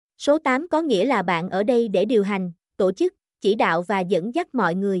Số 8 có nghĩa là bạn ở đây để điều hành, tổ chức, chỉ đạo và dẫn dắt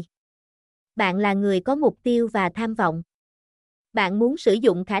mọi người. Bạn là người có mục tiêu và tham vọng. Bạn muốn sử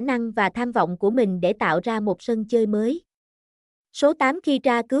dụng khả năng và tham vọng của mình để tạo ra một sân chơi mới. Số 8 khi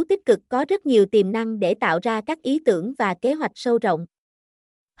tra cứu tích cực có rất nhiều tiềm năng để tạo ra các ý tưởng và kế hoạch sâu rộng.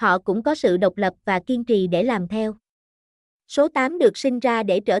 Họ cũng có sự độc lập và kiên trì để làm theo. Số 8 được sinh ra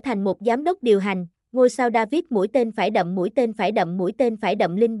để trở thành một giám đốc điều hành. Ngôi sao David mũi tên phải đậm mũi tên phải đậm mũi tên phải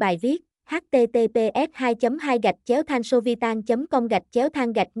đậm link bài viết https://2.2-thansovitan.com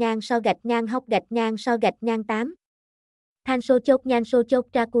 /than-so-8 thansohocso8 Thansohocso8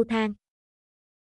 Trakuthang